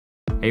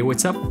Hey,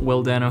 what's up?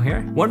 Will Dano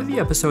here. One of the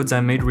episodes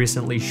I made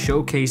recently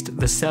showcased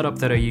the setup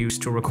that I use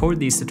to record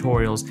these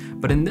tutorials,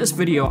 but in this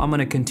video I'm going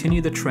to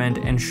continue the trend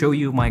and show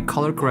you my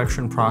color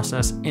correction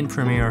process in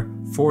Premiere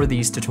for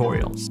these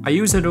tutorials. I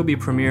use Adobe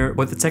Premiere,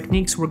 but the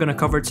techniques we're going to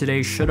cover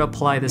today should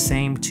apply the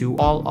same to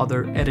all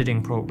other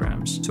editing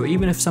programs. So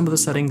even if some of the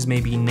settings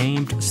may be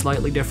named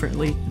slightly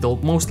differently, they'll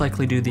most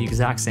likely do the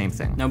exact same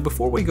thing. Now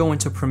before we go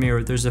into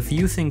Premiere, there's a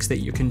few things that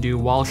you can do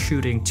while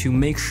shooting to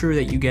make sure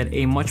that you get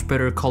a much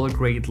better color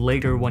grade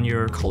later when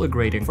you're color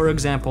grading. For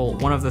example,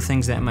 one of the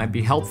things that might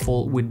be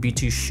helpful would be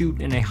to shoot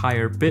in a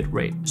higher bit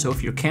rate. So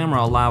if your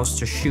camera allows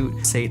to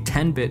shoot, say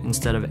 10-bit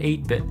instead of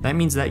 8-bit, that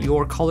means that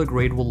your color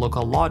grade will look a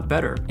lot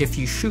better if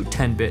you shoot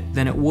 10-bit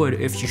than it would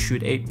if you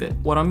shoot 8-bit.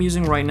 What I'm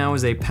using right now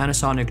is a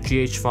Panasonic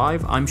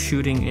GH5. I'm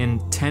shooting in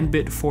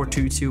 10-bit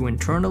 422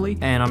 internally,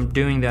 and I'm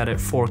doing that at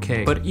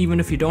 4K. But even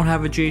if you don't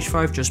have a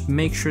GH5, just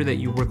make sure that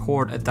you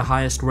record at the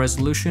highest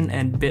resolution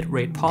and bit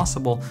rate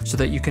possible so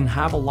that you can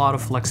have a lot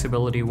of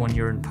flexibility when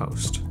you're in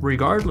post.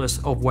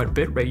 Regardless of what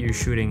bit rate you're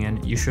shooting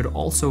in, you should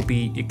also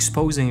be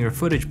exposing your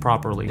footage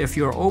properly. If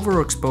you're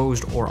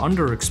overexposed or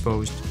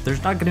underexposed,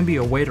 there's not going to be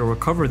a way to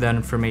recover that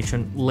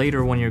information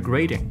later when you're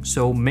grading.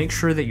 So make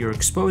sure that you're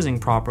exposing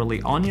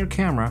properly on your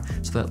camera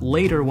so that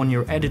later when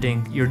you're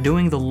editing, you're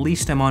doing the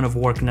least amount of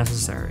work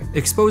necessary.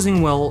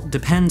 Exposing well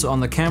depends on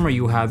the camera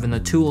you have and the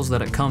tools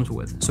that it comes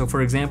with. So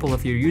for example,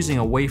 if you're using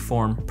a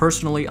waveform,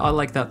 personally I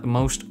like that the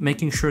most,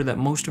 making sure that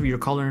most of your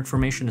color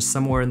information is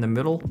somewhere in the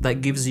middle.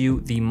 That gives you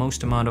the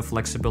most amount of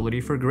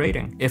flexibility for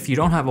grading. If you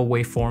don't have a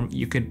waveform,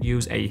 you could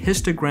use a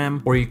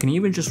histogram, or you can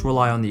even just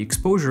rely on the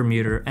exposure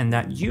meter, and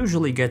that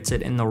usually gets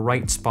it in the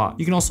right spot.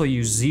 You can also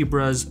use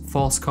zebras,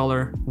 false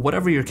color,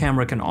 whatever your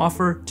camera can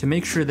offer to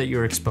make sure that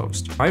you're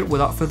exposed. Alright,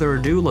 without further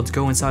ado, let's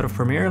go inside of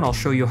Premiere and I'll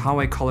show you how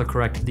I color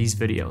correct these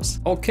videos.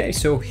 Okay,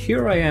 so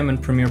here I am in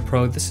Premiere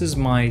Pro. This is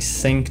my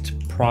synced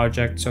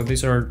project. So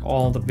these are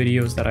all the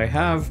videos that I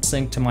have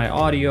synced to my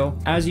audio.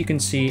 As you can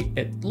see,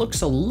 it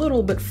looks a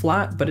little bit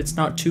flat, but it's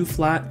not too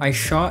flat. I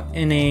shot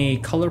in a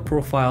color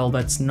profile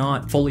that's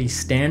not fully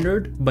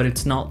standard, but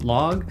it's not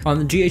log. On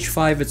the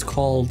GH5, it's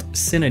called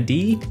Cine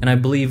D, and I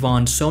believe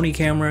on Sony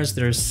cameras,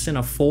 there's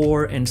Cine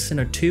 4 and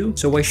Cine 2.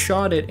 So I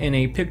shot it in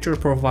a picture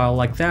profile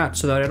like that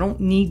so that I don't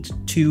need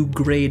to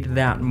grade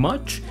that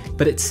much,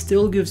 but it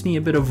still gives me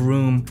a bit of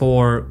room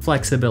for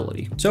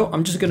flexibility. So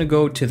I'm just gonna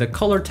go to the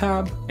color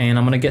tab and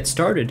I'm gonna get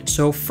started.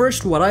 So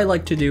first, what I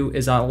like to do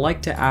is I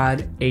like to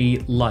add a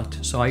LUT.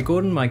 So I go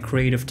to my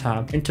creative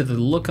tab into the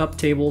lookup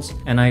tables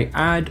and I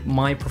add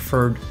my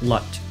preferred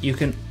LUT. You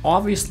can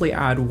obviously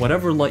add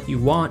whatever LUT you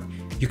want.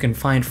 You can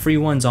find free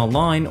ones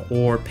online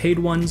or paid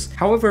ones.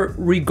 However,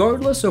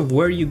 regardless of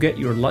where you get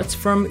your LUTs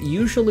from,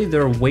 usually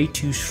they're way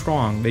too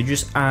strong. They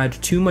just add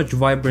too much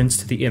vibrance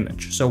to the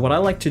image. So what I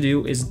like to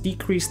do is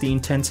decrease the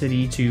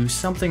intensity to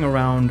something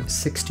around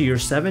 60 or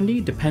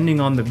 70, depending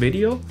on the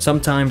video.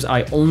 Sometimes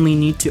I only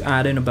need to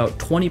add in about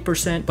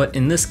 20%, but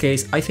in this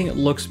case, I think it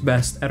looks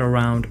best at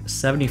around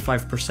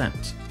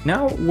 75%.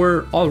 Now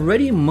we're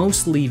already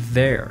mostly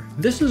there.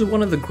 This is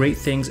one of the great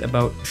things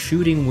about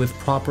shooting with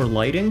proper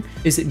lighting,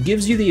 is it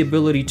gives you the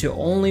ability to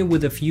only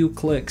with a few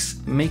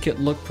clicks make it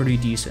look pretty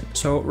decent.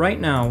 So right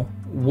now,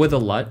 with a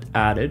LUT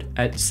added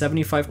at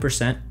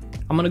 75%,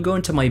 I'm gonna go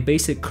into my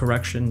basic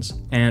corrections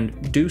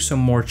and do some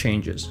more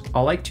changes.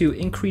 I like to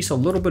increase a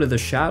little bit of the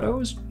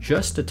shadows,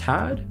 just a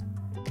tad,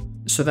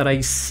 so that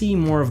I see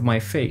more of my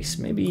face,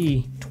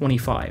 maybe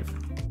 25.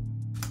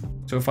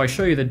 So if I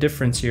show you the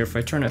difference here, if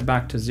I turn it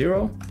back to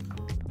 0,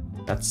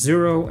 that's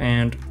 0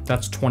 and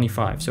that's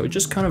 25. So it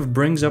just kind of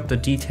brings up the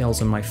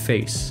details in my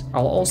face.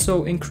 I'll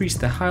also increase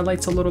the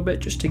highlights a little bit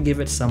just to give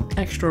it some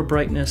extra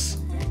brightness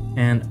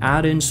and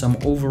add in some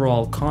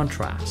overall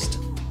contrast.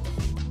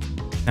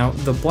 Now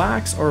the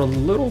blacks are a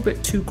little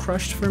bit too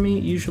crushed for me.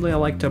 Usually I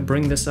like to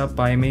bring this up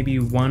by maybe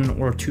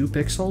 1 or 2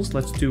 pixels.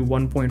 Let's do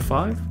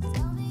 1.5.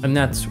 And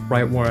that's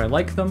right where I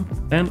like them.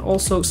 And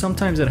also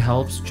sometimes it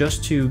helps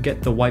just to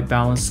get the white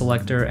balance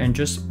selector and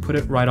just put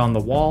it right on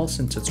the wall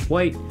since it's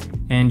white.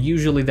 And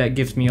usually that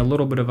gives me a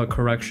little bit of a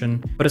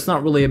correction, but it's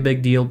not really a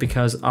big deal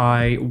because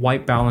I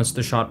white balance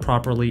the shot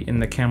properly in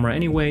the camera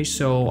anyway,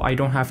 so I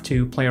don't have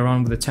to play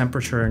around with the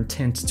temperature and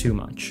tint too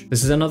much.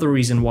 This is another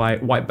reason why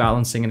white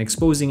balancing and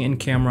exposing in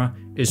camera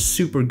is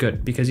super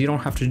good, because you don't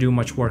have to do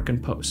much work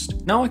in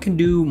post. Now I can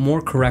do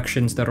more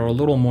corrections that are a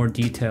little more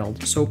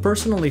detailed. So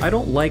personally, I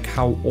don't like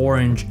how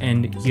orange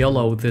and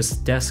yellow this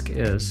desk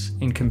is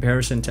in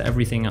comparison to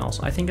everything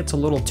else. I think it's a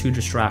little too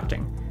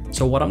distracting.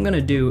 So what I'm gonna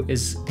do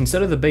is,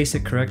 instead of the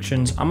basic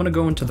corrections, I'm gonna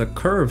go into the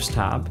curves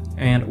tab,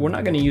 and we're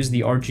not gonna use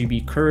the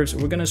RGB curves.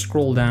 We're gonna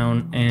scroll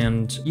down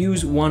and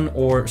use one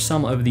or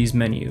some of these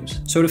menus.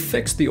 So to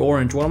fix the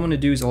orange, what I'm gonna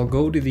do is I'll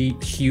go to the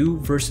hue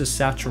versus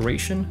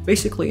saturation.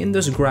 Basically in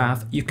this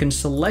graph, you can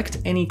select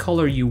any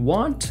color you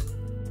want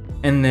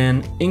and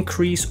then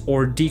increase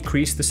or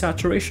decrease the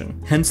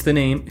saturation. Hence the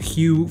name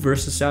hue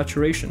versus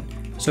saturation.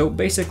 So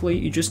basically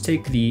you just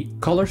take the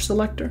color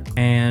selector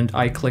and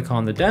I click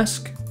on the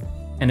desk,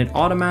 and it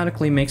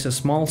automatically makes a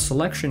small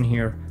selection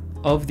here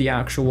of the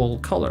actual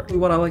color.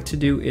 What I like to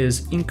do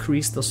is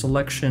increase the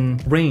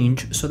selection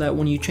range so that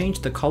when you change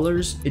the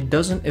colors, it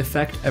doesn't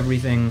affect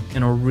everything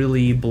in a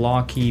really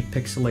blocky,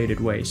 pixelated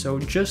way. So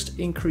just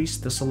increase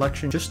the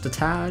selection just a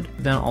tad,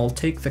 then I'll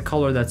take the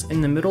color that's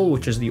in the middle,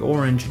 which is the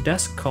orange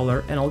desk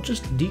color, and I'll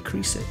just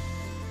decrease it.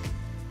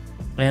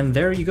 And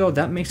there you go,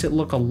 that makes it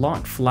look a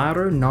lot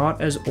flatter,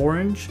 not as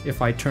orange.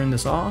 If I turn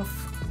this off,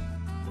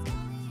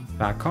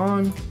 back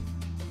on,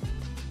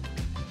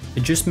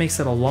 it just makes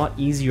it a lot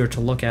easier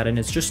to look at and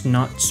it's just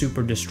not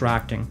super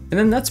distracting. And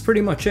then that's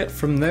pretty much it.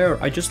 From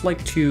there, I just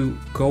like to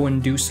go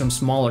and do some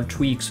smaller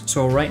tweaks.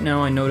 So right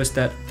now I noticed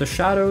that the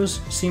shadows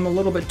seem a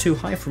little bit too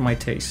high for my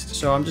taste.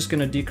 So I'm just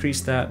gonna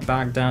decrease that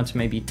back down to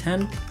maybe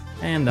 10,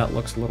 and that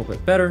looks a little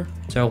bit better.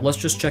 So let's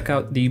just check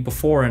out the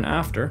before and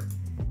after.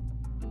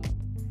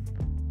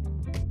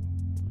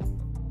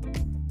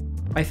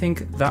 I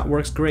think that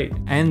works great.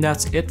 And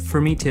that's it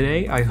for me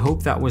today. I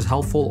hope that was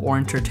helpful or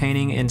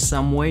entertaining in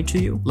some way to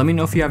you. Let me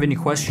know if you have any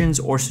questions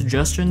or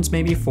suggestions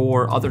maybe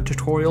for other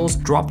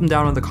tutorials. Drop them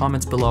down in the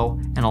comments below,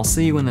 and I'll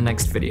see you in the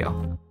next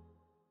video.